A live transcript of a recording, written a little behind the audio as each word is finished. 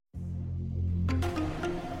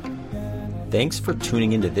Thanks for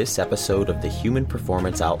tuning into this episode of the Human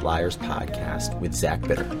Performance Outliers podcast with Zach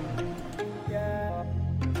Bitter.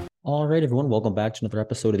 All right, everyone, welcome back to another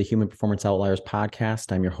episode of the Human Performance Outliers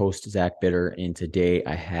podcast. I'm your host, Zach Bitter, and today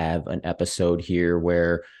I have an episode here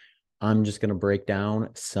where I'm just going to break down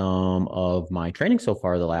some of my training so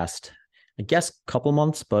far the last, couple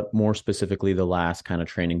months, but more specifically the last kind of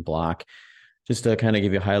training block, just to kind of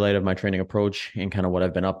give you a highlight of my training approach and kind of what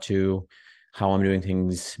I've been up to, how I'm doing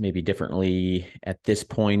things maybe differently at this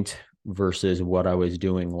point versus what I was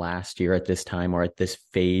doing last year at this time or at this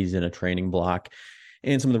phase in a training block,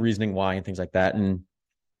 and some of the reasoning why and things like that. And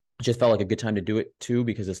it just felt like a good time to do it too,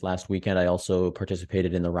 because this last weekend I also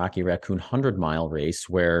participated in the Rocky Raccoon 100-mile race,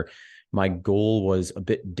 where my goal was a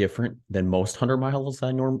bit different than most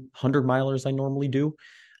 100-milers I normally do.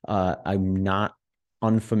 I'm not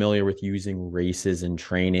unfamiliar with using races in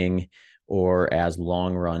training or as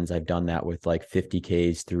long runs. I've done that with like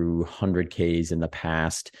 50Ks through 100Ks in the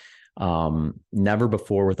past. Never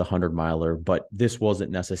before with a 100-miler, but this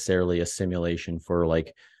wasn't necessarily a simulation for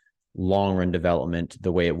like long run development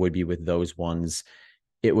the way it would be with those ones.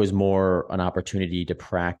 It was more an opportunity to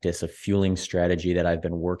practice a fueling strategy that I've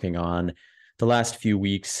been working on the last few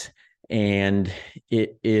weeks. And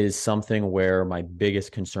it is something where my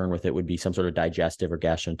biggest concern with it would be some sort of digestive or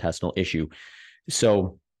gastrointestinal issue.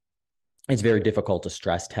 So it's very difficult to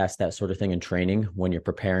stress test that sort of thing in training when you're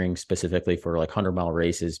preparing specifically for like 100-mile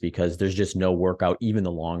races, because there's just no workout, even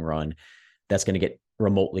the long run, that's going to get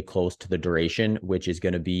remotely close to the duration, which is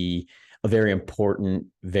going to be a very important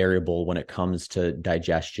variable when it comes to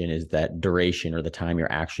digestion, is that duration or the time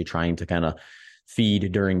you're actually trying to kind of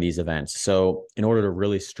feed during these events. So in order to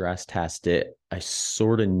really stress test it, I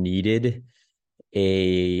sort of needed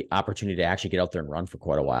a opportunity to actually get out there and run for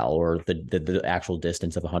quite a while, or the actual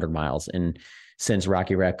distance of 100 miles. And since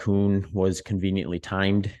Rocky Raccoon was conveniently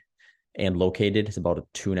timed and located, it's about a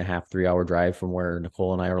 2.5, 3-hour drive from where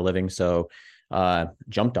Nicole and I are living. So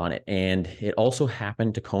jumped on it. And it also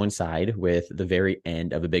happened to coincide with the very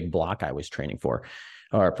end of a big block I was training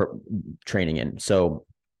in. So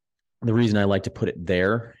the reason I like to put it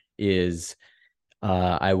there is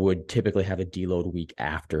I would typically have a deload week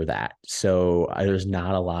after that. So there's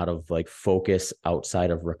not a lot of like focus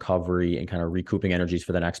outside of recovery and kind of recouping energies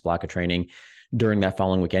for the next block of training during that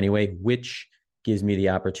following week anyway, which gives me the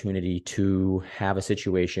opportunity to have a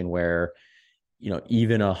situation where,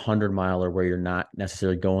 even a 100-miler where you're not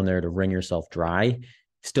necessarily going there to wring yourself dry,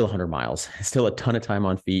 still 100 miles, still a ton of time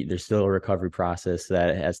on feet. There's still a recovery process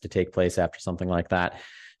that has to take place after something like that.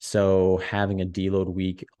 So having a deload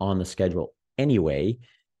week on the schedule anyway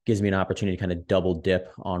gives me an opportunity to kind of double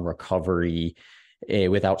dip on recovery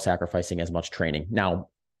without sacrificing as much training. Now,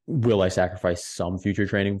 will I sacrifice some future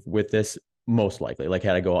training with this? Most likely. Like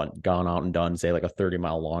had I gone out and done, say, like a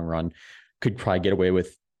 30-mile long run, could probably get away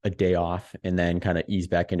with a day off and then kind of ease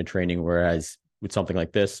back into training. Whereas with something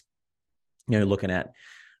like this, looking at,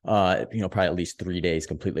 probably at least 3 days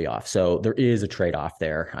completely off. So there is a trade-off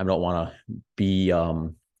there. I don't want to be,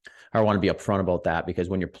 I want to be upfront about that, because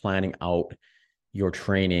when you're planning out your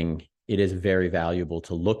training, it is very valuable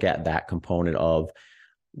to look at that component of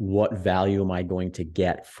what value am I going to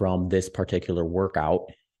get from this particular workout?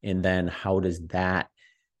 And then how does that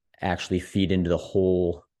actually feed into the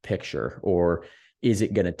whole picture? Or is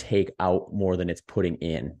it going to take out more than it's putting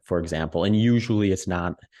in, for example? And usually it's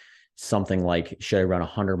not something like, should I run a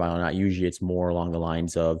 100-mile or not? Usually it's more along the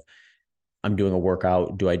lines of, I'm doing a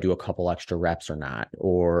workout, do I do a couple extra reps or not?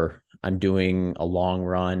 Or I'm doing a long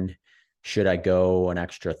run, should I go an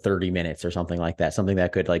extra 30 minutes or something like that? Something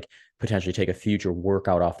that could like potentially take a future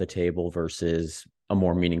workout off the table versus a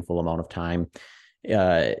more meaningful amount of time.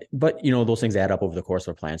 But those things add up over the course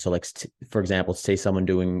of a plan. So like, for example, say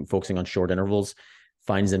someone focusing on short intervals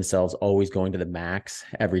finds themselves always going to the max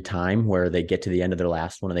every time, where they get to the end of their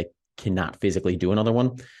last one and they cannot physically do another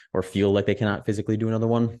one, or feel like they cannot physically do another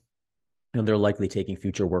one. They're likely taking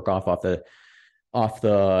future work off the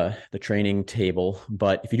training table.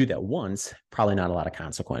 But if you do that once, probably not a lot of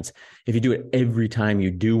consequence. If you do it every time you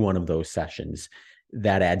do one of those sessions,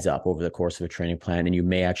 that adds up over the course of a training plan, and you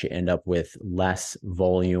may actually end up with less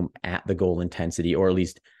volume at the goal intensity, or at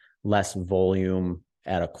least less volume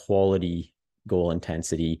at a quality goal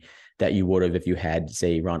intensity that you would have if you had,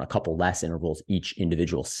 say, run a couple less intervals each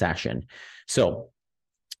individual session. So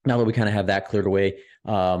now that we kind of have that cleared away,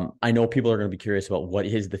 I know people are going to be curious about what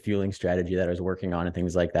is the fueling strategy that I was working on and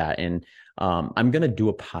things like that. And I'm going to do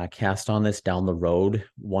a podcast on this down the road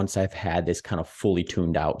once I've had this kind of fully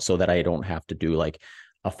tuned out, so that I don't have to do like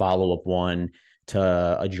a follow-up one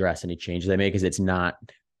to address any changes I make, because it's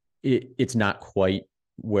not quite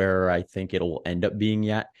where I think it'll end up being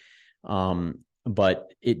yet.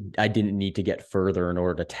 But I didn't need to get further in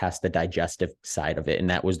order to test the digestive side of it. And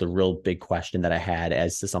that was the real big question that I had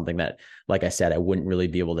as to something that, like I said, I wouldn't really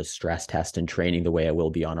be able to stress test in training the way I will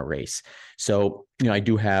be on a race. So, I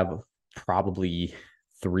do have probably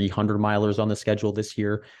 300 milers on the schedule this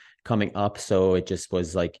year coming up. So it just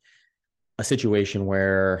was like a situation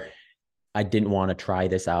where I didn't want to try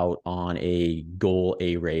this out on a goal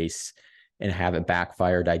A race and have it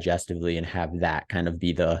backfire digestively and have that kind of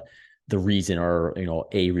be the reason, or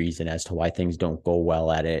a reason as to why things don't go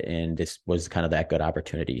well at it. And this was kind of that good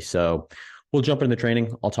opportunity. So we'll jump into the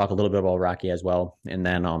training. I'll talk a little bit about Rocky as well, and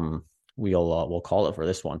then we'll call it for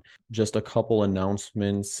this one. Just a couple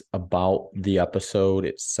announcements about the episode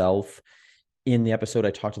itself. In the episode,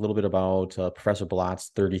 I talked a little bit about Professor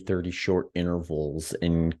Blatt's 30-30 short intervals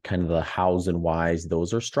and kind of the hows and whys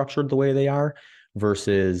those are structured the way they are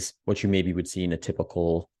versus what you maybe would see in a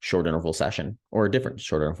typical short interval session or a different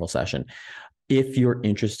short interval session. If you're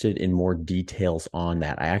interested in more details on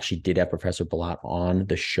that, I actually did have Professor Blatt on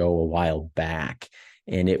the show a while back,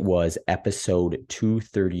 and it was episode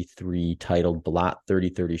 233 titled Blatt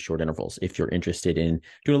 30-30 short intervals. If you're interested in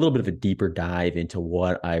doing a little bit of a deeper dive into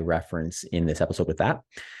what I reference in this episode with that.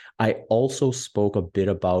 I also spoke a bit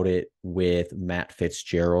about it with Matt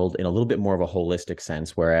Fitzgerald in a little bit more of a holistic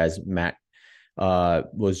sense, whereas Matt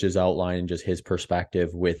was just outlining just his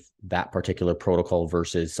perspective with that particular protocol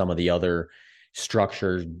versus some of the other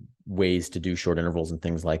structured ways to do short intervals and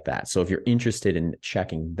things like that. So if you're interested in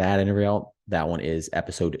checking that interview out, that one is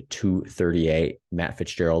episode 238, Matt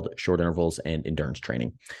Fitzgerald, short intervals and endurance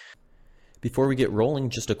training. Before we get rolling,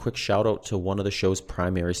 just a quick shout out to one of the show's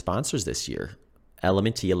primary sponsors this year,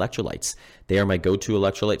 LMNT Electrolytes. They are my go-to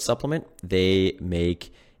electrolyte supplement. They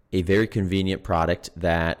make a very convenient product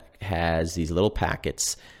that has these little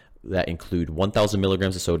packets that include 1,000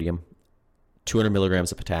 milligrams of sodium, 200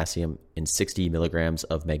 milligrams of potassium, and 60 milligrams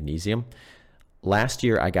of magnesium. Last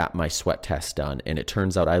year, I got my sweat test done, and it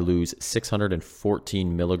turns out I lose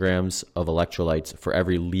 614 milligrams of electrolytes for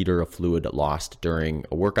every liter of fluid lost during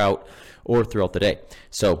a workout or throughout the day.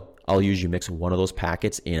 So I'll usually mix one of those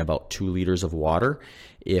packets in about 2 liters of water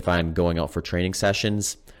if I'm going out for training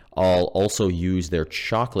sessions. I'll also use their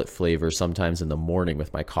chocolate flavor sometimes in the morning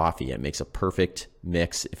with my coffee. It makes a perfect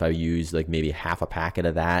mix if I use like maybe half a packet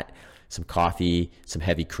of that, some coffee, some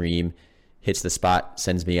heavy cream, hits the spot,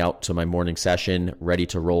 sends me out to my morning session, ready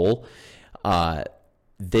to roll.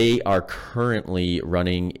 They are currently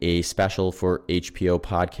running a special for HPO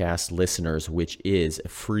podcast listeners, which is a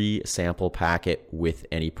free sample packet with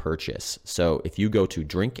any purchase. So if you go to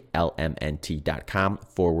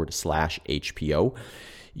drinklmnt.com/HPO,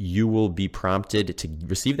 you will be prompted to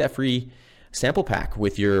receive that free sample pack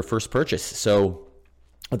with your first purchase. So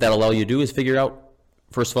what that'll allow you to do is figure out,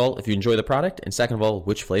 first of all, if you enjoy the product, and second of all,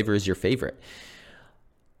 which flavor is your favorite.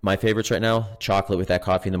 My favorites right now, chocolate with that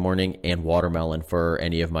coffee in the morning and watermelon for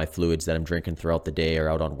any of my fluids that I'm drinking throughout the day or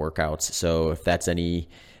out on workouts. So if that's any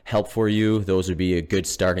help for you, those would be a good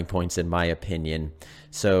starting points in my opinion.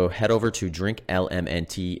 So head over to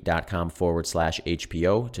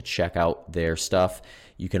drinklmnt.com/HPO to check out their stuff.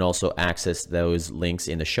 You can also access those links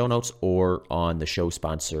in the show notes or on the show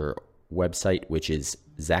sponsor website, which is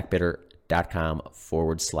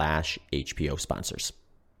zachbitter.com/HPO sponsors.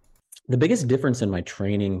 The biggest difference in my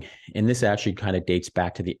training, and this actually kind of dates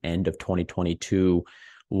back to the end of 2022,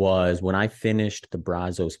 was when I finished the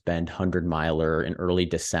Brazos Bend 100 miler in early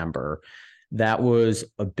December. That was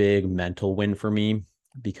a big mental win for me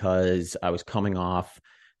because I was coming off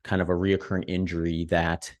kind of a reoccurring injury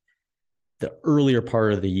that the earlier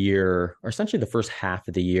part of the year, or essentially the first half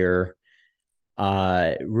of the year,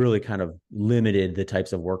 really kind of limited the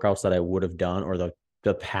types of workouts that I would have done, or the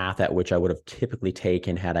path at which I would have typically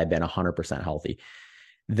taken had I been 100% healthy.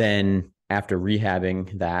 Then after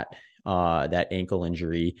rehabbing that ankle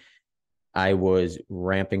injury, I was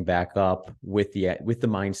ramping back up with the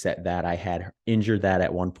mindset that I had injured that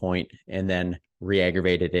at one point and then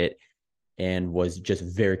re-aggravated it, and was just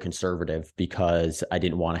very conservative because I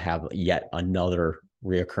didn't want to have yet another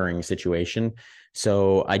reoccurring situation.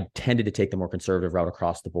 So I tended to take the more conservative route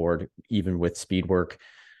across the board, even with speed work.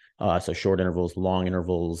 So short intervals, long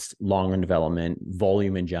run development,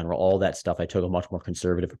 volume in general, all that stuff. I took a much more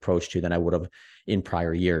conservative approach to than I would have in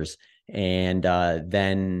prior years. And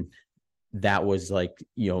then that was like,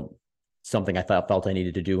 something I felt I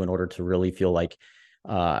needed to do in order to really feel like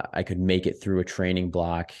I could make it through a training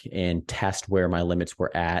block and test where my limits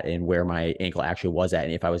were at and where my ankle actually was at.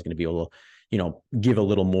 And if I was going to be able to, give a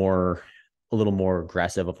little more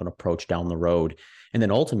aggressive of an approach down the road, and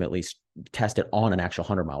then ultimately test it on an actual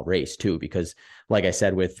 100-mile race too. Because like I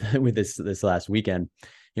said, with this last weekend,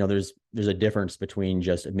 there's a difference between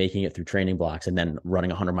just making it through training blocks and then running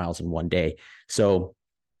 100 miles in one day. So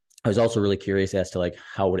I was also really curious as to like,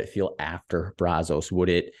 how would it feel after Brazos? Would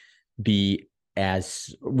it be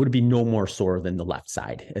no more sore than the left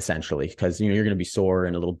side, essentially? Because, you're going to be sore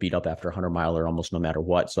and a little beat up after a 100-miler almost no matter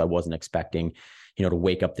what. So I wasn't expecting, to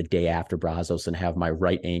wake up the day after Brazos and have my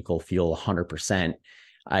right ankle feel 100%.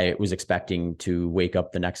 I was expecting to wake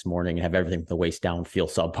up the next morning and have everything from the waist down feel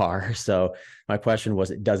subpar. So my question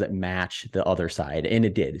was, does it match the other side? And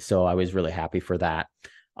it did. So I was really happy for that.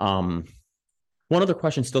 One other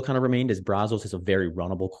question still kind of remained is Brazos is a very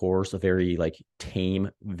runnable course, a very like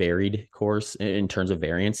tame, varied course in terms of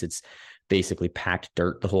variance. It's basically packed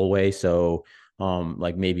dirt the whole way. So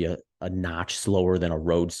like maybe a notch slower than a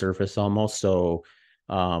road surface almost. So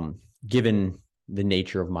given the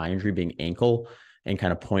nature of my injury being ankle and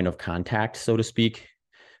kind of point of contact, so to speak,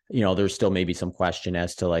 there's still maybe some question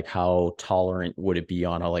as to like how tolerant would it be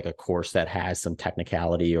on a course that has some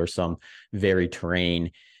technicality or some varied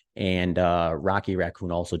terrain. And Rocky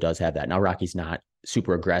Raccoon also does have that. Now, Rocky's not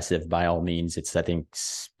super aggressive by all means. It's, I think,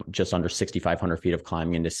 just under 6,500 feet of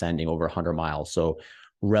climbing and descending over 100 miles. So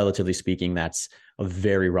relatively speaking, that's a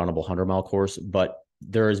very runnable 100-mile course, but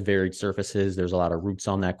there is varied surfaces. There's a lot of roots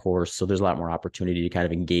on that course. So there's a lot more opportunity to kind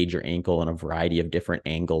of engage your ankle in a variety of different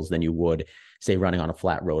angles than you would, say, running on a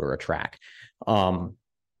flat road or a track. Coming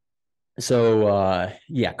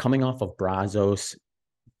off of Brazos,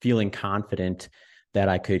 feeling confident that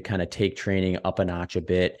I could kind of take training up a notch a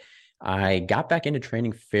bit. I got back into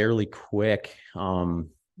training fairly quick.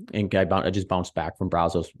 And I just bounced back from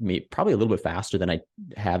Brazos probably a little bit faster than I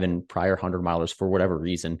have in prior 100-milers for whatever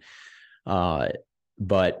reason.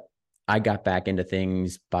 But I got back into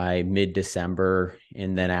things by mid-December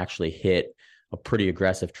and then actually hit a pretty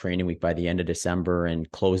aggressive training week by the end of December and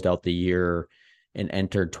closed out the year and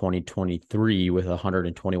entered 2023 with a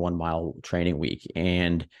 121-mile training week.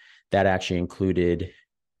 And that actually included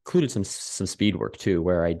some speed work too,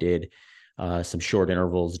 where I did some short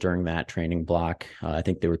intervals during that training block. I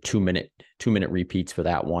think there were 2-minute repeats for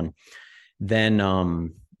that one. Then,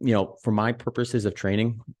 for my purposes of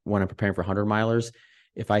training, when I'm preparing for 100-milers,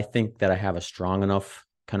 if I think that I have a strong enough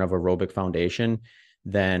kind of aerobic foundation,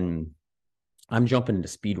 then I'm jumping into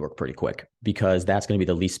speed work pretty quick, because that's going to be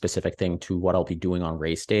the least specific thing to what I'll be doing on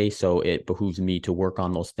race day. So it behooves me to work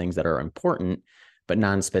on those things that are important but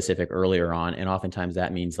non-specific earlier on. And oftentimes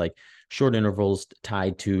that means like short intervals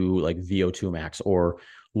tied to like VO2 max, or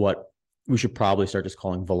what we should probably start just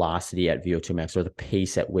calling velocity at VO2 max, or the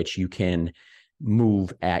pace at which you can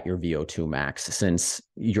move at your VO2 max, since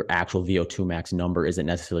your actual VO2 max number isn't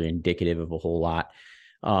necessarily indicative of a whole lot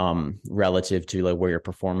relative to like where your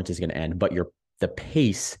performance is going to end, but the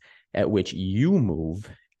pace at which you move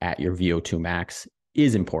at your VO2 max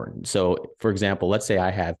is important. So for example, let's say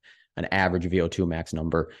I have an average VO2 max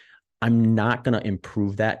number. I'm not going to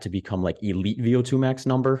improve that to become like elite VO2 max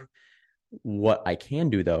number. What I can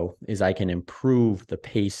do though, is I can improve the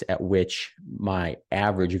pace at which my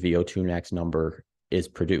average VO2 max number is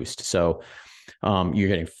produced. So you're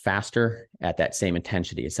getting faster at that same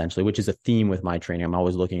intensity, essentially, which is a theme with my training. I'm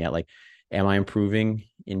always looking at like, am I improving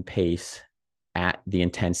in pace at the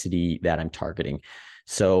intensity that I'm targeting?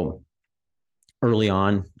 So early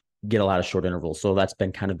on, get a lot of short intervals. So that's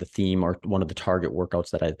been kind of the theme, or one of the target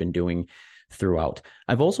workouts that I've been doing throughout.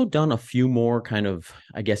 I've also done a few more kind of,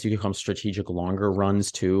 I guess you could call them strategic longer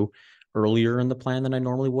runs too, earlier in the plan than I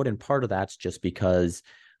normally would. And part of that's just because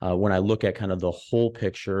when I look at kind of the whole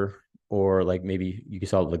picture, or like maybe you can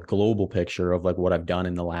saw the global picture of like what I've done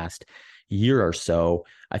in the last year or so,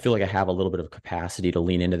 I feel like I have a little bit of capacity to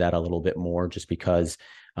lean into that a little bit more, just because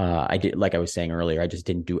I did, like I was saying earlier, I just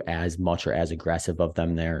didn't do as much or as aggressive of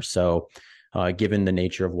them there. So given the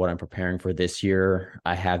nature of what I'm preparing for this year,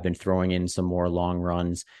 I have been throwing in some more long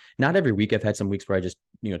runs. Not every week. I've had some weeks where I just,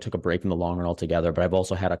 took a break from the long run altogether, but I've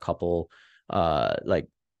also had a couple like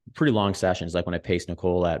pretty long sessions. Like when I paced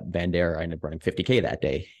Nicole at Bandera, I ended up running 50K that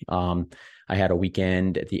day. I had a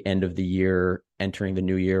weekend at the end of the year, entering the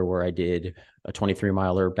new year, where I did a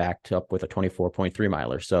 23-miler backed up with a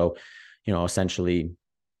 24.3-miler. So, essentially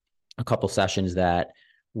a couple sessions that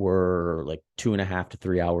were like 2.5 to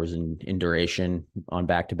 3 hours in duration on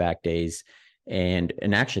back-to-back days. And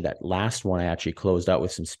actually that last one, I actually closed out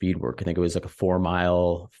with some speed work. I think it was like a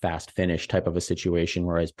 4-mile fast finish type of a situation,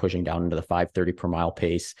 where I was pushing down into the 5:30 per mile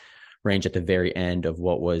pace range at the very end of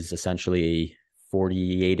what was essentially a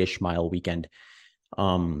 48-ish mile weekend.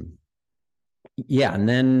 And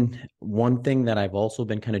then one thing that I've also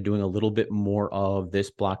been kind of doing a little bit more of this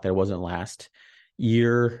block that I wasn't last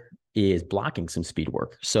year is blocking some speed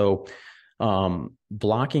work. So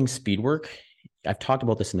blocking speed work I've talked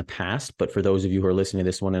about this in the past, but for those of you who are listening to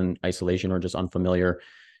this one in isolation or just unfamiliar,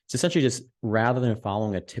 it's essentially just rather than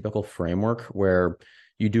following a typical framework where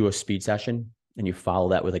you do a speed session and you follow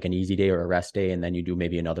that with like an easy day or a rest day, and then you do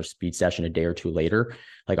maybe another speed session a day or two later,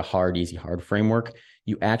 like a hard, easy, hard framework,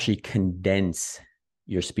 you actually condense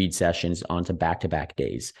your speed sessions onto back-to-back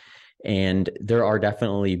days. And there are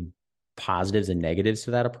definitely positives and negatives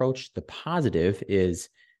to that approach. The positive is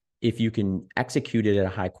if you can execute it at a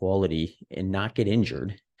high quality and not get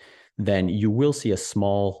injured, then you will see a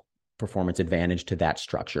small performance advantage to that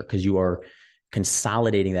structure because you are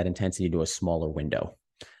consolidating that intensity to a smaller window.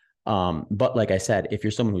 But like I said, if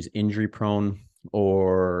you're someone who's injury prone,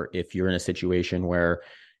 or if you're in a situation where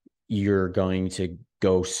you're going to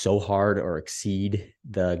go so hard or exceed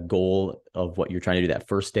the goal of what you're trying to do that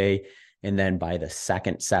first day, and then by the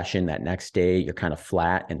second session that next day, you're kind of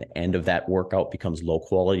flat and the end of that workout becomes low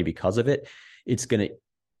quality because of it, it's going to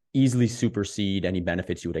easily supersede any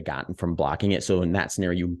benefits you would have gotten from blocking it. So in that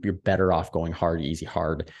scenario, you're better off going hard, easy,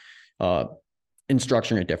 hard, and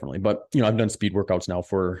structuring it differently. But, I've done speed workouts now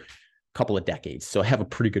for a couple of decades. So I have a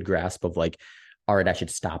pretty good grasp of like, all right, I should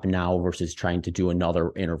stop now versus trying to do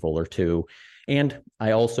another interval or two. And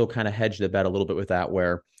I also kind of hedge the bet a little bit with that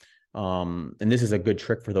where, and this is a good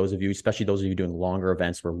trick for those of you, especially those of you doing longer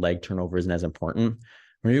events where leg turnover isn't as important.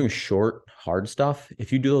 When you're doing short, hard stuff,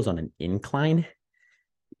 if you do those on an incline,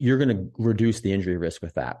 you're going to reduce the injury risk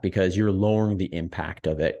with that because you're lowering the impact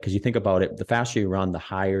of it. Because you think about it, the faster you run, the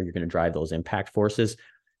higher you're going to drive those impact forces,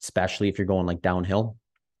 especially if you're going like downhill.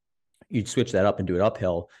 You'd switch that up and do it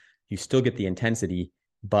uphill. You still get the intensity,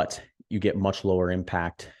 but you get much lower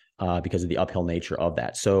impact because of the uphill nature of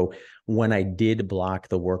that. So when I did block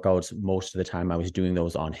the workouts, most of the time I was doing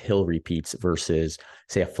those on hill repeats versus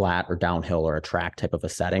say a flat or downhill or a track type of a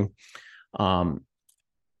setting.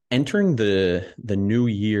 Entering the new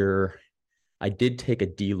year, I did take a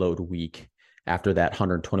deload week after that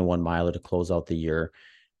 121 miler to close out the year,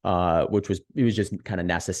 which was just kind of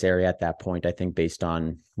necessary at that point, I think, based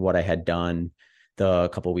on what I had done the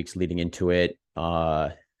couple of weeks leading into it.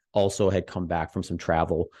 Also had come back from some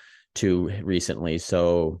travel too recently.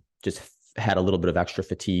 So just had a little bit of extra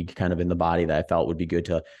fatigue kind of in the body that I felt would be good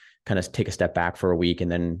to kind of take a step back for a week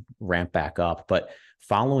and then ramp back up. But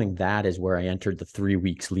following that is where I entered the 3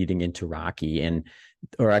 weeks leading into Rocky.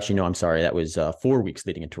 That was 4 weeks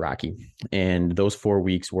leading into Rocky. And those 4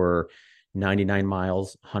 weeks were 99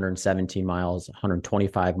 miles, 117 miles,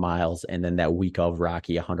 125 miles, and then that week of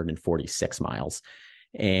Rocky, 146 miles.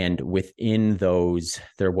 And within those,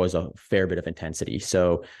 there was a fair bit of intensity.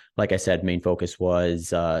 So like I said, main focus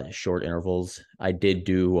was short intervals. I did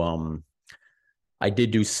do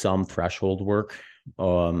some threshold work,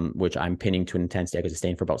 which I'm pinning to an intensity I could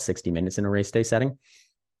sustain for about 60 minutes in a race day setting.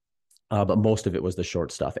 But most of it was the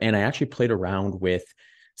short stuff. And I actually played around with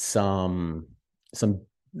a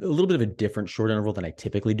little bit of a different short interval than I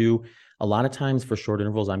typically do. A lot of times for short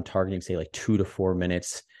intervals, I'm targeting say like 2 to 4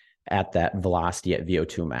 minutes at that velocity at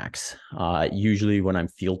VO2 max. Usually when I'm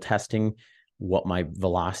field testing what my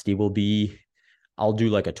velocity will be, I'll do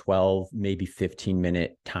like a 12, maybe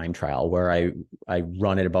 15-minute time trial where I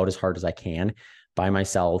run it about as hard as I can by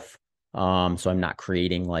myself. So I'm not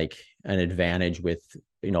creating like an advantage with,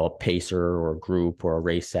 a pacer or a group or a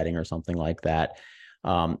race setting or something like that.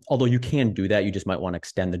 Although you can do that, you just might want to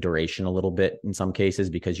extend the duration a little bit in some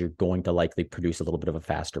cases because you're going to likely produce a little bit of a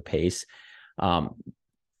faster pace.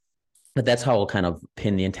 But that's how I'll kind of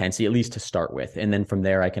pin the intensity, at least to start with. And then from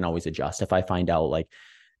there, I can always adjust. If I find out like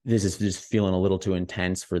this is just feeling a little too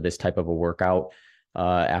intense for this type of a workout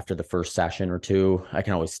after the first session or two, I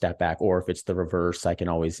can always step back. Or if it's the reverse, I can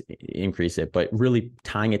always increase it. But really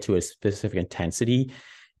tying it to a specific intensity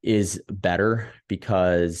is better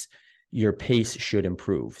because your pace should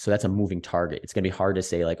improve. So that's a moving target. It's going to be hard to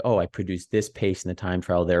say like, oh, I produced this pace in the time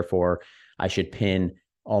trial, therefore I should pin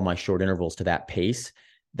all my short intervals to that pace.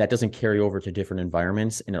 That doesn't carry over to different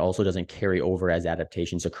environments. And it also doesn't carry over as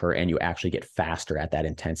adaptations occur and you actually get faster at that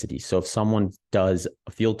intensity. So if someone does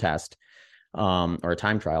a field test or a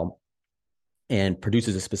time trial and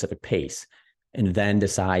produces a specific pace and then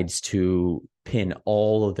decides to pin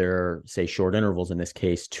all of their, say, short intervals in this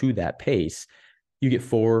case to that pace, you get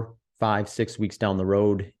 4, 5, 6 weeks down the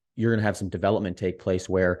road, you're going to have some development take place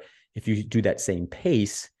where if you do that same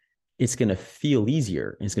pace, it's going to feel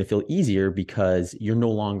easier. And it's going to feel easier because you're no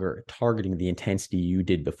longer targeting the intensity you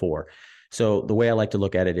did before. So the way I like to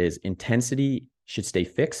look at it is intensity should stay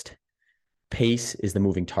fixed. Pace is the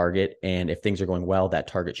moving target. And if things are going well, that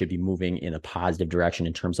target should be moving in a positive direction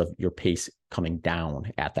in terms of your pace coming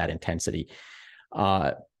down at that intensity.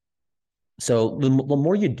 So the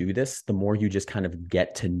more you do this, the more you just kind of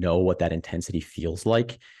get to know what that intensity feels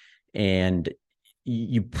like. And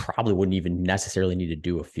you probably wouldn't even necessarily need to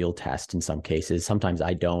do a field test in some cases. Sometimes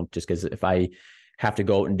I don't, just because if I have to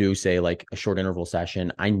go out and do, say, like a short interval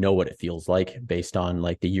session, I know what it feels like based on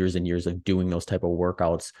like the years and years of doing those type of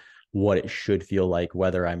workouts, what it should feel like,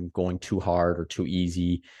 whether I'm going too hard or too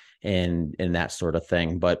easy and that sort of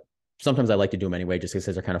thing. But sometimes I like to do them anyway, just because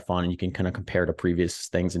they're kind of fun and you can kind of compare to previous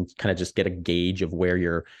things and kind of just get a gauge of where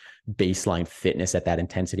your baseline fitness at that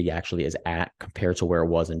intensity actually is at compared to where it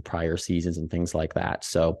was in prior seasons and things like that.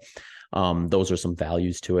 So those are some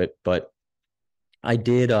values to it. But I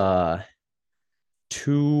did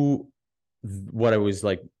two, what I was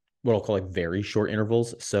like, what I'll call like very short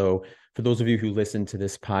intervals. So for those of you who listen to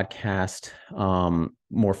this podcast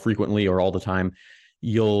more frequently or all the time,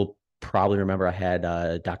 you'll probably remember I had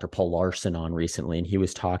Dr. Paul Larson on recently, and he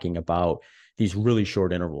was talking about these really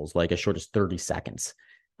short intervals, like as short as 30 seconds.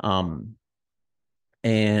 And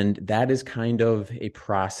that is kind of a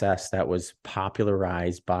process that was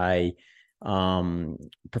popularized by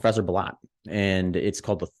Professor Balat, and it's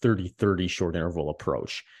called the 30-30 short interval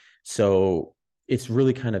approach. So it's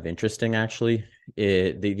really kind of interesting, actually.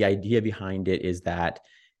 The idea behind it is that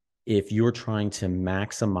if you're trying to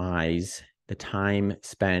maximize the time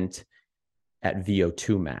spent at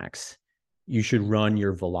VO2 max, you should run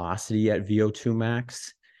your velocity at VO2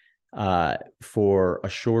 max for a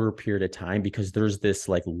shorter period of time, because there's this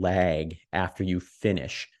like lag after you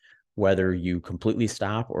finish, whether you completely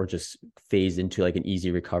stop or just phase into like an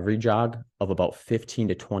easy recovery jog of about 15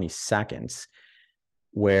 to 20 seconds,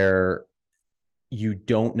 where you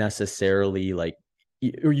don't necessarily like,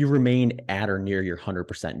 or you remain at or near your 100%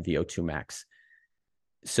 VO2 max.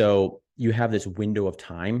 So you have this window of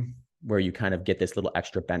time where you kind of get this little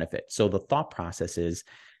extra benefit. So the thought process is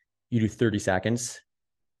you do 30 seconds,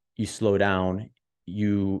 you slow down,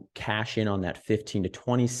 you cash in on that 15 to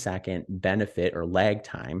 20 second benefit or lag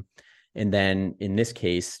time. And then in this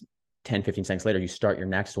case, 10, 15 seconds later, you start your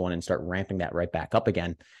next one and start ramping that right back up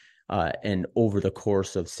again. And over the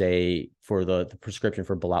course of, say, for the prescription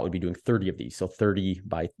for Balat would be doing 30 of these. So 30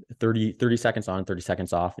 by 30 seconds on, 30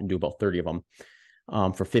 seconds off, and do about 30 of them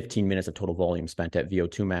for 15 minutes of total volume spent at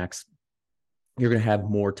VO2 max. You're going to have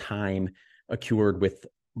more time accrued with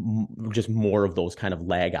just more of those kind of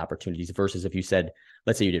lag opportunities versus if you said,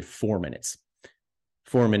 let's say you did 4 minutes.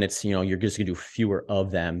 4 minutes, you know, you're just going to do fewer of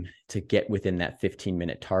them to get within that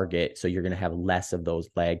 15-minute target. So you're going to have less of those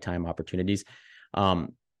lag time opportunities. I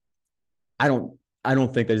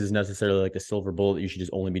don't think that is necessarily like the silver bullet that you should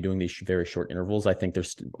just only be doing these very short intervals. I think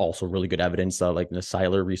there's also really good evidence, like in the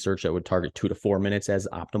Seiler research, that would target 2 to 4 minutes as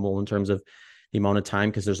optimal in terms of the amount of time,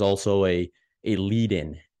 because there's also a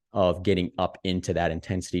lead-in of getting up into that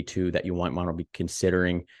intensity too that you want to be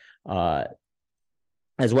considering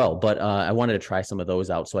as well. But I wanted to try some of those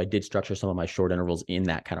out. So I did structure some of my short intervals in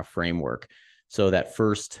that kind of framework. So that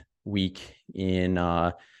first week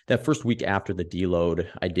after the deload,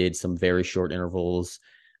 I did some very short intervals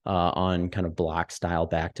on kind of block style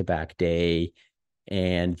back-to-back day.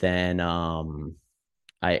 And then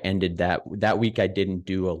I ended that week. I didn't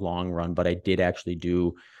do a long run, but I did actually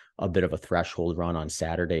do a bit of a threshold run on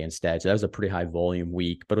Saturday instead. So that was a pretty high volume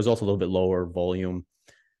week, but it was also a little bit lower volume.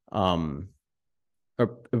 Or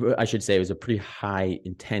I should say it was a pretty high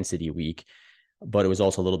intensity week, but it was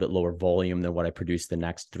also a little bit lower volume than what I produced the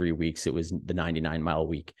next 3 weeks. It was the 99-mile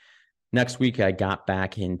week. Next week, I got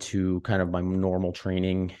back into kind of my normal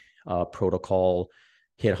training protocol,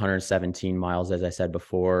 hit 117 miles, as I said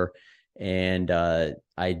before. And I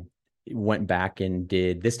went back and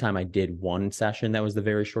this time I did one session that was the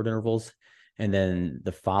very short intervals. And then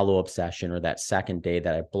the follow-up session, or that second day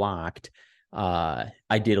that I blocked, I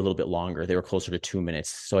did a little bit longer. They were closer to 2 minutes.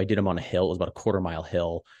 So I did them on a hill. It was about a quarter-mile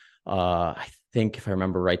hill. I think if I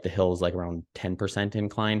remember right, the hill was like around 10%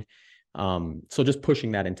 incline. So just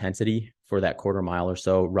pushing that intensity for that quarter mile or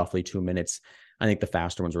so, roughly 2 minutes. I think the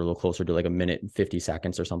faster ones were a little closer to like 1 minute and 50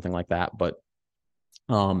 seconds or something like that. But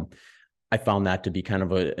I found that to be kind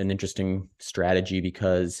of an interesting strategy,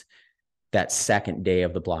 because that second day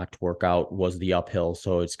of the blocked workout was the uphill.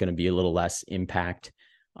 So it's going to be a little less impact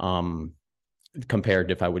compared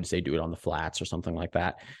to if I would say do it on the flats or something like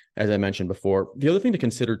that. As I mentioned before, the other thing to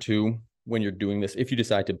consider too, when you're doing this, if you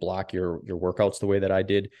decide to block your workouts the way that I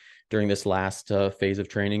did during this last phase of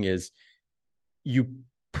training, is you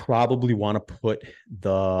probably want to put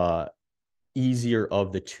the easier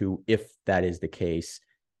of the two, if that is the case,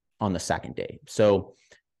 on the second day. So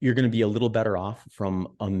you're going to be a little better off from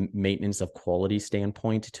a maintenance of quality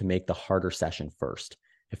standpoint to make the harder session first,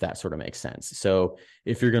 if that sort of makes sense. So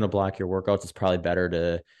if you're going to block your workouts, it's probably better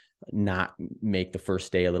to not make the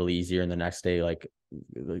first day a little easier and the next day like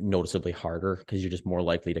noticeably harder, because you're just more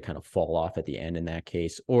likely to kind of fall off at the end in that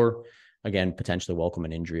case, or again, potentially welcome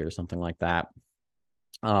an injury or something like that.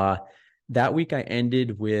 That week I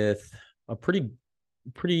ended with a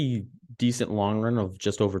pretty decent long run of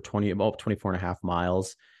just over about 24 and a half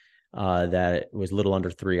miles. That was a little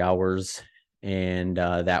under 3 hours. And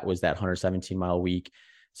that was that 117-mile week.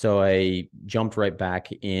 So I jumped right back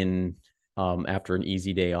in after an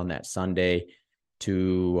easy day on that Sunday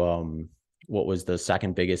to what was the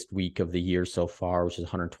second biggest week of the year so far, which is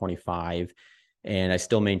 125. And I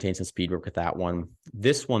still maintained some speed work at that one.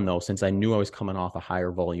 This one, though, since I knew I was coming off a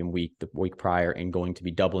higher volume week the week prior and going to be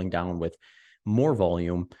doubling down with more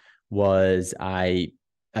volume, was I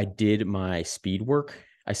did my speed work.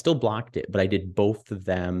 I still blocked it, but I did both of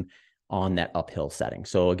them on that uphill setting.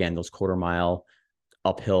 So again, those quarter mile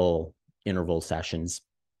uphill interval sessions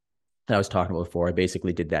that I was talking about before, I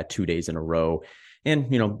basically did that 2 days in a row.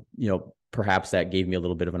 And, perhaps that gave me a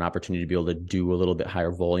little bit of an opportunity to be able to do a little bit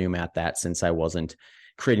higher volume at that, since I wasn't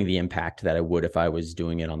creating the impact that I would if I was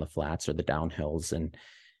doing it on the flats or the downhills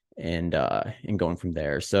and going from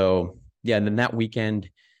there. So yeah, and then that weekend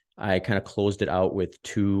I kind of closed it out with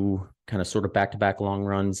two kind of sort of back-to-back long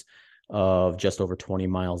runs of just over 20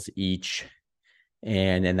 miles each.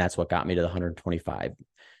 And that's what got me to the 125.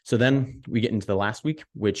 So then we get into the last week,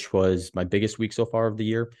 which was my biggest week so far of the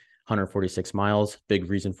year, 146 miles. Big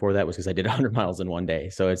reason for that was because I did 100 miles in one day.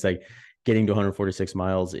 So it's like getting to 146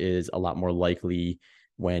 miles is a lot more likely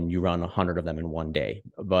when you run 100 of them in one day.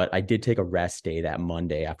 But I did take a rest day that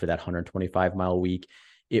Monday after that 125-mile week.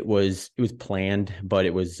 It was planned, but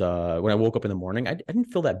it was when I woke up in the morning, I didn't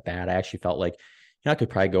feel that bad. I actually felt like, I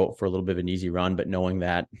could probably go for a little bit of an easy run, but knowing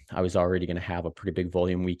that I was already going to have a pretty big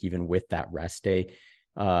volume week, even with that rest day,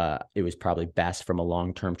 it was probably best from a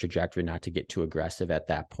long-term trajectory not to get too aggressive at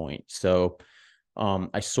that point. So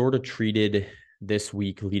I sort of treated this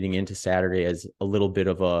week leading into Saturday as a little bit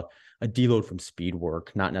of a deload from speed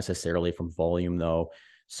work, not necessarily from volume though.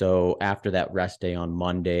 So after that rest day on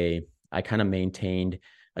Monday, I kind of maintained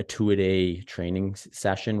a 2-a-day training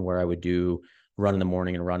session where I would do run in the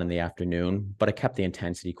morning and run in the afternoon, but I kept the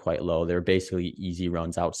intensity quite low. They're basically easy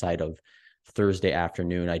runs. Outside of Thursday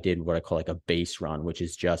afternoon, I did what I call like a base run, which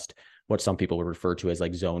is just what some people would refer to as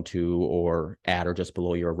like zone 2 or at or just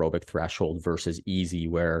below your aerobic threshold, versus easy,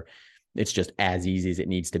 where it's just as easy as it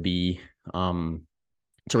needs to be to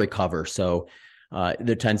recover. So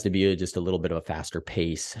there tends to be just a little bit of a faster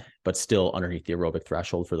pace, but still underneath the aerobic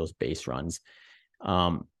threshold for those base runs.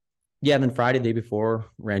 Yeah, and then Friday, the day before,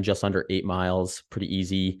 ran just under 8 miles, pretty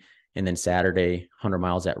easy. And then Saturday, 100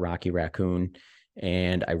 miles at Rocky Raccoon.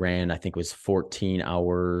 And I ran, I think it was 14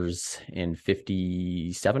 hours and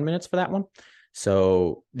 57 minutes for that one.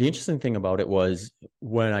 So the interesting thing about it was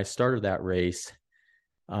when I started that race,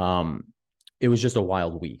 it was just a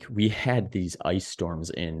wild week. We had these ice storms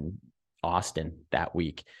in Austin that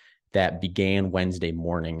week that began Wednesday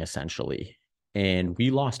morning, essentially. And we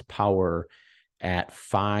lost power at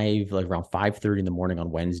around 5:30 in the morning on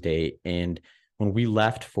Wednesday. And when we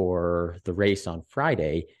left for the race on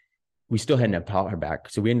Friday, we still hadn't had power back.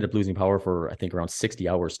 So we ended up losing power for, I think, around 60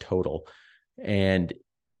 hours total. And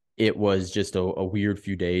it was just a weird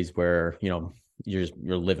few days where, you're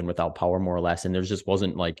living without power more or less. And there just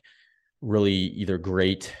wasn't like really either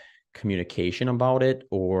great communication about it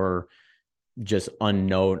or just a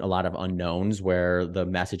lot of unknowns, where the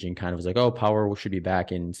messaging kind of was like, oh, power should be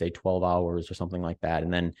back in say 12 hours or something like that.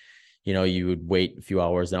 And then, you would wait a few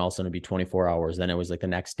hours, then all of a sudden it'd be 24 hours. Then it was like the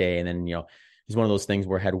next day. And then, it's one of those things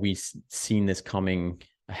where had we seen this coming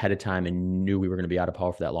ahead of time and knew we were going to be out of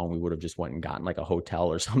power for that long, we would have just went and gotten like a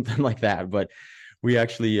hotel or something like that. But we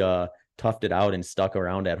actually toughed it out and stuck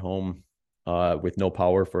around at home with no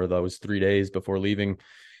power for those 3 days before leaving.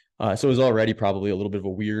 So it was already probably a little bit of a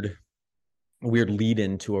weird lead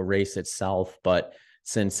into a race itself. But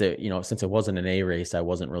since it wasn't an A race, I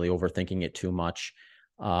wasn't really overthinking it too much.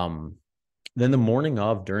 Then the morning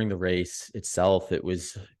during the race itself, it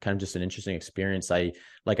was kind of just an interesting experience.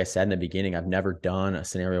 Like I said in the beginning, I've never done a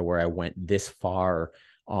scenario where I went this far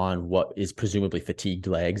on what is presumably fatigued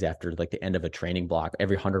legs after like the end of a training block.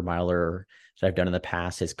 Every 100-miler that I've done in the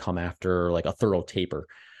past has come after like a thorough taper.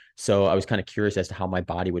 So I was kind of curious as to how my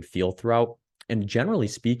body would feel throughout. And generally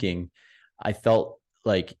speaking, I felt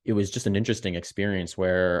like it was just an interesting experience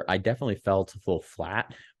where I definitely felt a little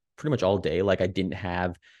flat pretty much all day. Like I didn't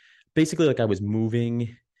have, basically like I was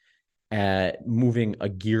moving a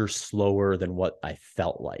gear slower than what I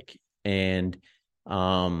felt like. And,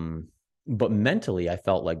 but mentally I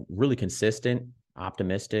felt like really consistent,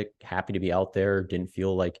 optimistic, happy to be out there. Didn't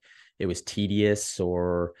feel like it was tedious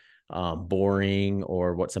or boring,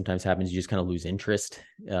 or what sometimes happens, you just kind of lose interest,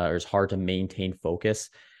 or it's hard to maintain focus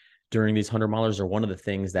during these 100 milers. Or one of the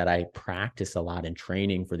things that I practice a lot in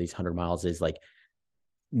training for these 100 miles is like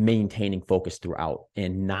maintaining focus throughout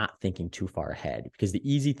and not thinking too far ahead. Because the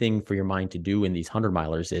easy thing for your mind to do in these 100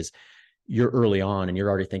 milers is you're early on and you're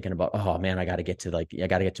already thinking about, oh man, I got to get to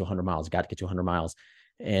 100 miles, got to get to 100 miles.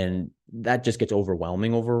 And that just gets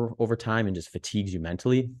overwhelming over time and just fatigues you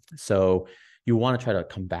mentally. So you want to try to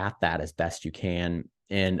combat that as best you can.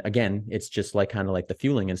 And again, it's just like kind of like the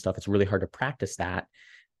fueling and stuff. It's really hard to practice that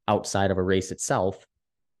outside of a race itself,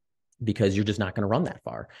 because you're just not going to run that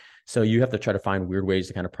far. So you have to try to find weird ways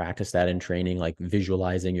to kind of practice that in training, like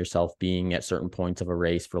visualizing yourself being at certain points of a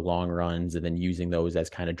race for long runs, and then using those as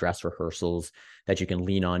kind of dress rehearsals that you can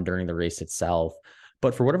lean on during the race itself.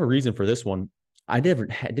 But for whatever reason, for this one, I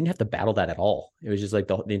didn't have to battle that at all. It was just like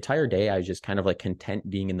the entire day, I was just kind of like content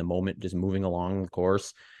being in the moment, just moving along the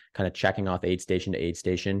course, kind of checking off aid station to aid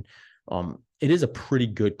station. It is a pretty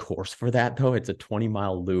good course for that, though. It's a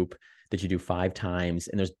 20-mile loop that you do 5 times,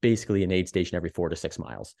 and there's basically an aid station every 4 to 6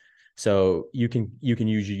 miles. So you can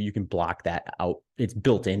block that out. It's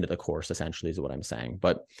built into the course, essentially, is what I'm saying.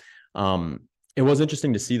 But it was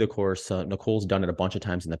interesting to see the course. Nicole's done it a bunch of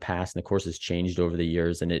times in the past, and the course has changed over the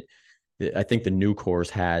years. And I think the new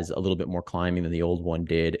course has a little bit more climbing than the old one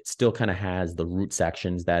did. It still kind of has the route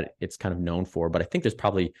sections that it's kind of known for, but I think there's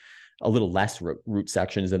probably a little less route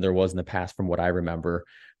sections than there was in the past, from what I remember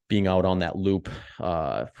being out on that loop.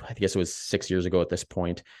 I guess it was 6 years ago at this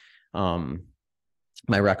point.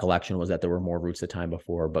 My recollection was that there were more routes the time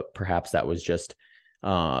before, but perhaps that was just,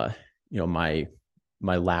 my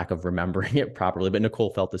lack of remembering it properly. But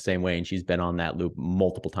Nicole felt the same way, and she's been on that loop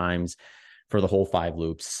multiple times for the whole 5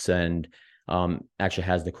 loops, and actually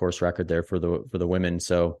has the course record there for the women.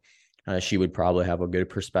 So she would probably have a good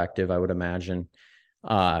perspective, I would imagine.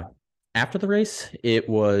 After the race, it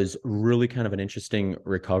was really kind of an interesting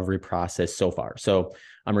recovery process so far. So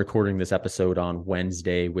I'm recording this episode on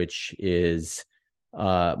Wednesday, which is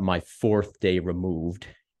my 4th day removed.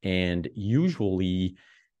 And usually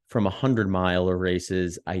from 100-miler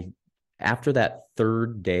races, after that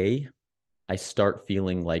 3rd day, I start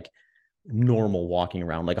feeling like normal walking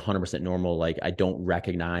around, like 100% normal. Like I don't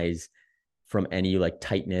recognize from any like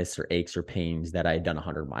tightness or aches or pains that I had done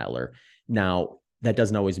 100-miler. Now, that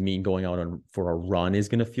doesn't always mean going out for a run is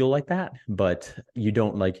going to feel like that, but you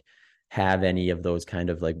don't like have any of those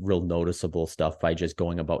kind of like real noticeable stuff by just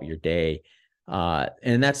going about your day.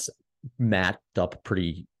 And that's matched up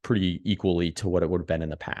pretty equally to what it would have been in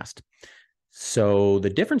the past. So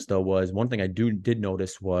the difference, though, was one thing I did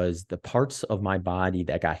notice was the parts of my body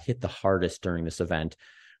that got hit the hardest during this event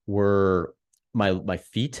were my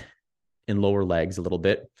feet and lower legs a little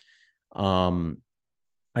bit.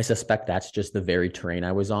 I suspect that's just the very terrain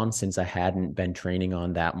I was on, since I hadn't been training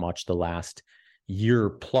on that much the last year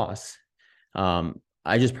plus.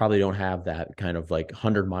 I just probably don't have that kind of like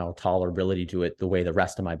 100-mile tolerability to it the way the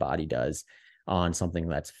rest of my body does on something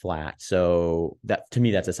that's flat. So that, to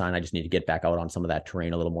me, that's a sign I just need to get back out on some of that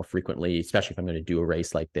terrain a little more frequently, especially if I'm going to do a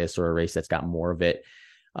race like this, or a race that's got more of it,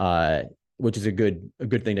 which is a good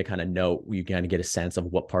thing to kind of note. You kind of get a sense of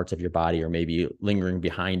what parts of your body are maybe lingering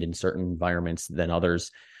behind in certain environments than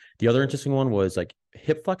others. The other interesting one was like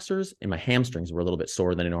hip flexors, and my hamstrings were a little bit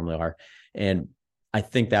sore than they normally are. And I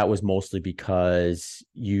think that was mostly because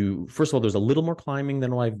first of all, there's a little more climbing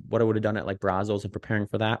than what I would have done at like Brazos and preparing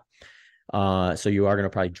for that. So you are going to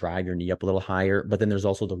probably drive your knee up a little higher, but then there's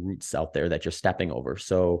also the roots out there that you're stepping over.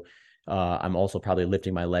 So I'm also probably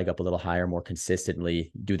lifting my leg up a little higher, more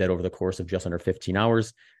consistently. Do that over the course of just under 15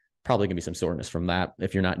 hours. Probably going to be some soreness from that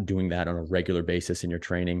if you're not doing that on a regular basis in your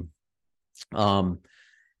training.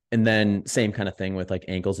 And then same kind of thing with like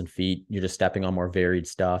ankles and feet. You're just stepping on more varied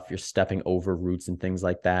stuff. You're stepping over roots and things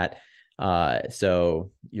like that.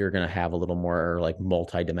 So you're going to have a little more like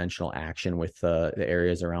multi-dimensional action with the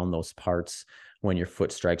areas around those parts when your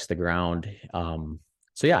foot strikes the ground.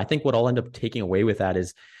 So yeah, I think what I'll end up taking away with that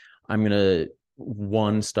is I'm going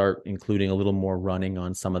to start including a little more running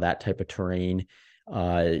on some of that type of terrain.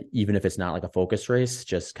 Even if it's not like a focus race,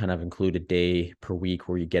 just kind of include a day per week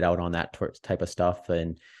where you get out on that type of stuff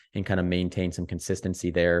and kind of maintain some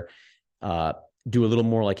consistency there. Do a little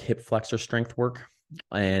more like hip flexor strength work,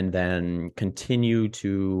 and then continue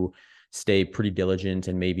to stay pretty diligent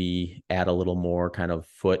and maybe add a little more kind of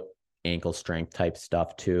foot ankle strength type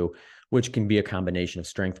stuff too, which can be a combination of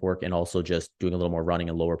strength work and also just doing a little more running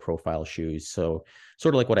in lower profile shoes. So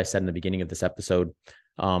sort of like what I said in the beginning of this episode,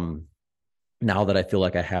 now that I feel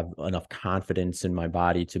like I have enough confidence in my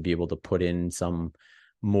body to be able to put in some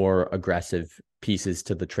more aggressive pieces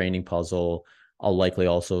to the training puzzle, I'll likely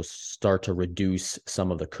also start to reduce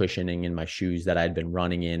some of the cushioning in my shoes that I'd been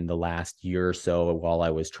running in the last year or so while I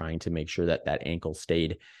was trying to make sure that that ankle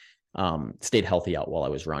stayed healthy out while I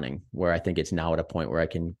was running, where I think it's now at a point where I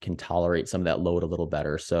can tolerate some of that load a little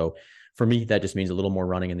better. So for me, that just means a little more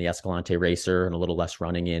running in the Escalante Racer and a little less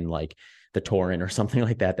running in like the Torin or something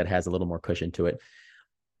like that has a little more cushion to it.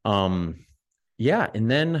 Yeah. And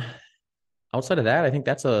then outside of that, I think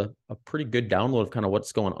that's a pretty good download of kind of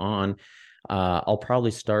what's going on. I'll probably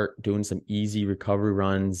start doing some easy recovery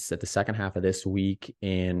runs at the second half of this week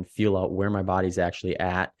and feel out where my body's actually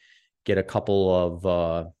at, get a couple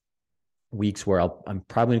of weeks where I'm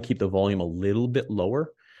probably going to keep the volume a little bit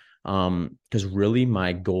lower. Because really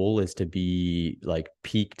my goal is to be like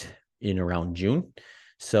peaked in around June.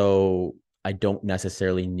 So I don't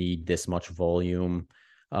necessarily need this much volume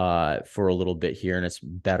for a little bit here. And it's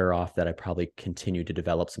better off that I probably continue to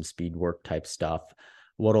develop some speed work type stuff.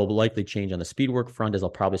 What'll likely change on the speed work front is I'll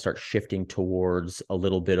probably start shifting towards a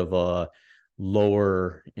little bit of a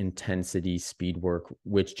lower intensity speed work,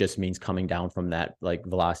 which just means coming down from that like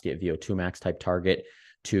velocity at VO2 max type target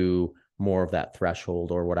to more of that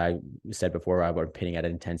threshold, or what I said before, I'm pitting at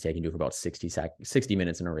an intensity I can do for about 60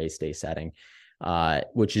 minutes in a race day setting,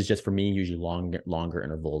 which is just for me, usually longer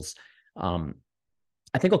intervals.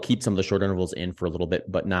 I think I'll keep some of the short intervals in for a little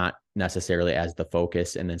bit, but not necessarily as the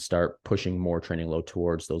focus, and then start pushing more training load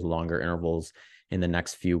towards those longer intervals in the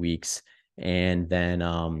next few weeks. And then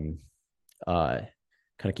kind of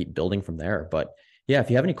keep building from there. But yeah, if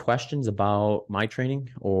you have any questions about my training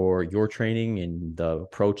or your training and the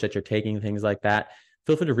approach that you're taking, things like that,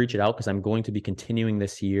 feel free to reach it out, because I'm going to be continuing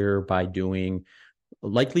this year by doing,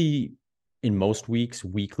 likely in most weeks,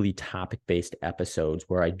 weekly topic-based episodes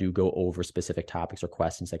where I do go over specific topics or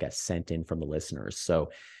questions that get sent in from the listeners. So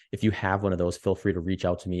if you have one of those, feel free to reach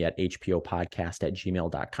out to me at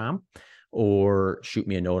hpopodcast@gmail.com or shoot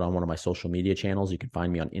me a note on one of my social media channels. You can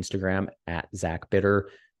find me on Instagram at Zach Bitter,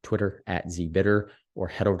 Twitter at ZBitter, or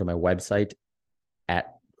head over to my website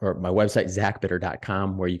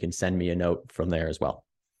zachbitter.com, where you can send me a note from there as well.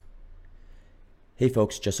 Hey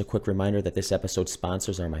folks, just a quick reminder that this episode's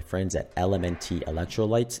sponsors are my friends at LMNT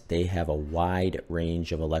Electrolytes. They have a wide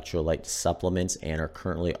range of electrolyte supplements and are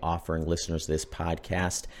currently offering listeners of this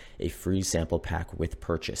podcast a free sample pack with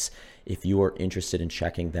purchase. If you are interested in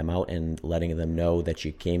checking them out and letting them know that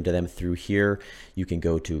you came to them through here, you can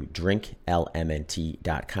go to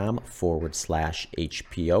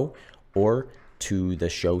drinklmnt.com/HPO or to the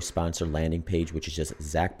show sponsor landing page, which is just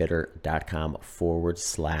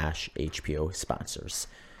zachbitter.com/HPO sponsors.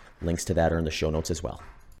 Links to that are in the show notes as well.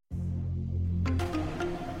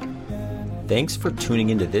 Thanks for tuning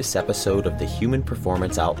into this episode of the Human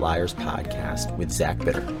Performance Outliers podcast with Zach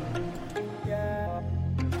Bitter.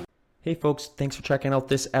 Hey folks, thanks for checking out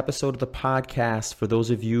this episode of the podcast. For those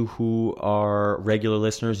of you who are regular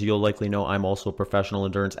listeners, you'll likely know I'm also a professional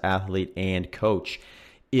endurance athlete and coach.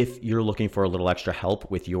 If you're looking for a little extra help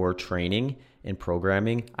with your training and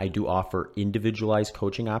programming, I do offer individualized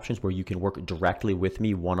coaching options where you can work directly with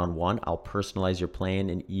me one-on-one. I'll personalize your plan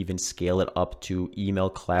and even scale it up to email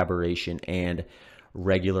collaboration and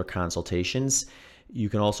regular consultations. You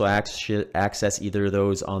can also access either of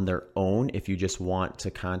those on their own if you just want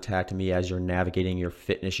to contact me as you're navigating your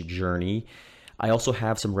fitness journey. I also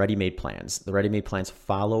have some ready-made plans. The ready-made plans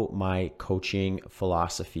follow my coaching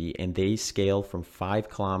philosophy, and they scale from 5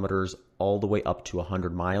 kilometers all the way up to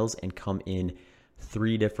 100 miles and come in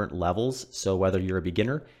 3 different levels. So whether you're a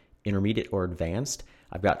beginner, intermediate, or advanced,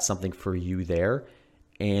 I've got something for you there.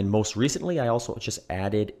 And most recently, I also just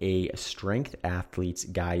added a Strength Athlete's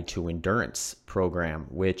Guide to Endurance program,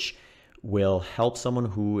 which will help someone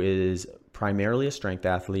who is primarily a strength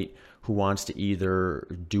athlete who wants to either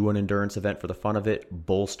do an endurance event for the fun of it,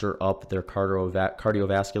 bolster up their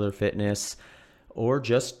cardiovascular fitness, or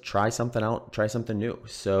just try something out, try something new.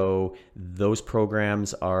 So those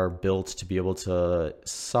programs are built to be able to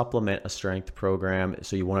supplement a strength program,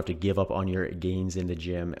 so you won't have to give up on your gains in the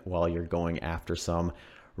gym while you're going after some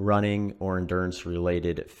running or endurance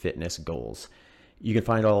related fitness goals. You can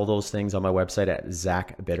find all those things on my website at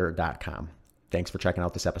zachbitter.com. Thanks for checking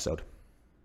out this episode.